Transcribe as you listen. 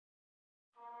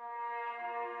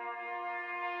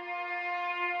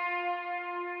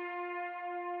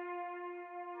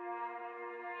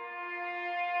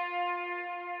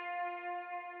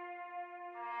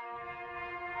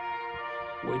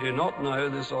We do not know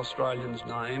this Australian's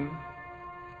name,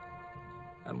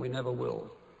 and we never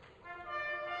will.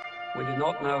 We do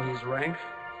not know his rank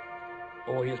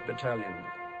or his battalion.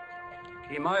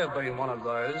 He may have been one of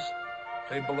those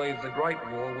who believed the Great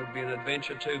War would be an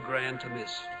adventure too grand to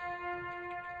miss.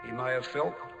 He may have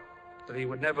felt that he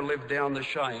would never live down the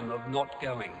shame of not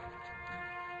going.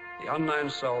 The unknown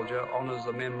soldier honours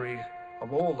the memory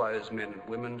of all those men and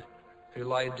women who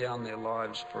laid down their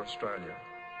lives for Australia.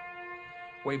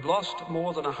 We've lost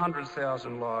more than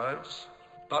 100,000 lives,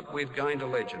 but we've gained a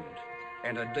legend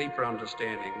and a deeper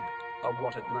understanding of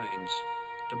what it means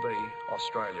to be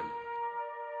Australian.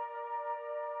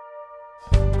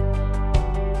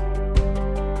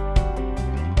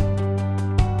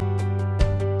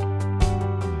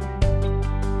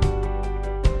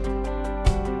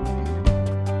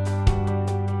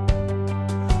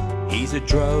 He's a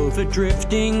drover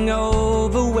drifting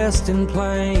over western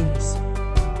plains.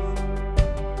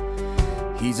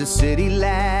 He's a city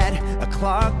lad, a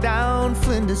clock down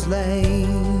Flinders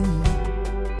Lane.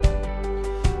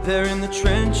 They're in the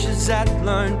trenches at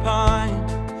Lone Pine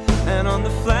and on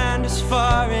the Flanders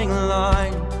firing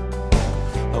line.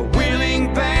 A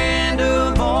willing band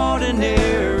of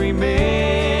ordinary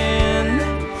men.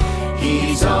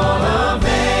 He's all of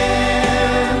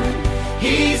them,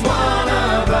 he's one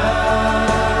of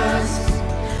us,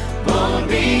 born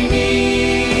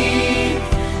beneath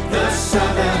the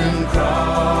Southern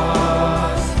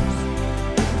Cross.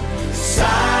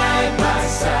 Side by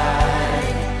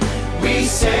side, we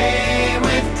say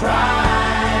with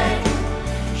pride,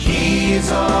 he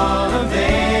is all of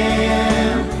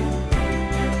them,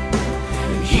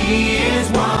 and he is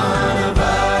one of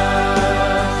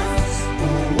us.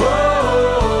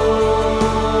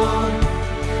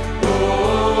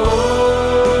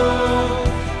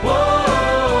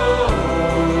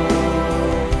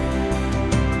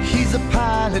 He's a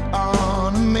pilot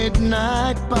on a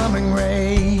midnight bombing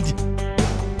raid.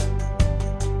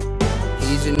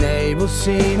 He's an able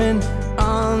seaman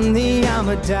on the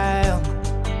Armadale.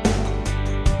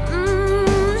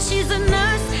 She's a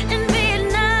nurse in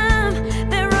Vietnam.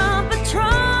 They're on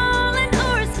patrol in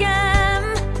Oregon.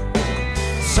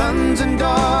 Sons and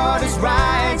daughters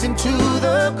rise into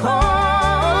the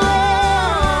call.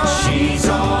 She's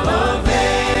all of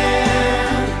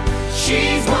them,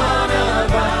 she's one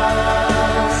of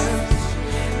us,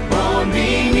 born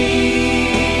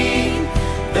beneath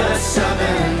the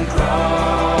Southern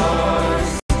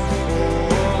Cross.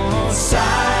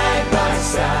 Side by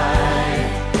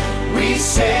side, we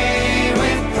say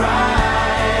with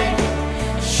pride,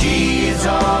 she is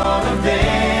all of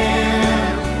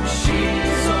them, she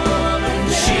is all of them,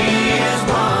 she is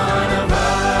one of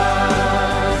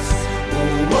us.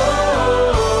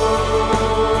 Whoa,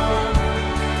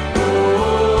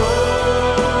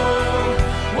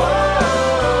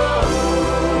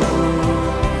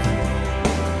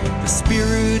 The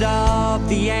spirit of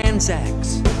the Anzac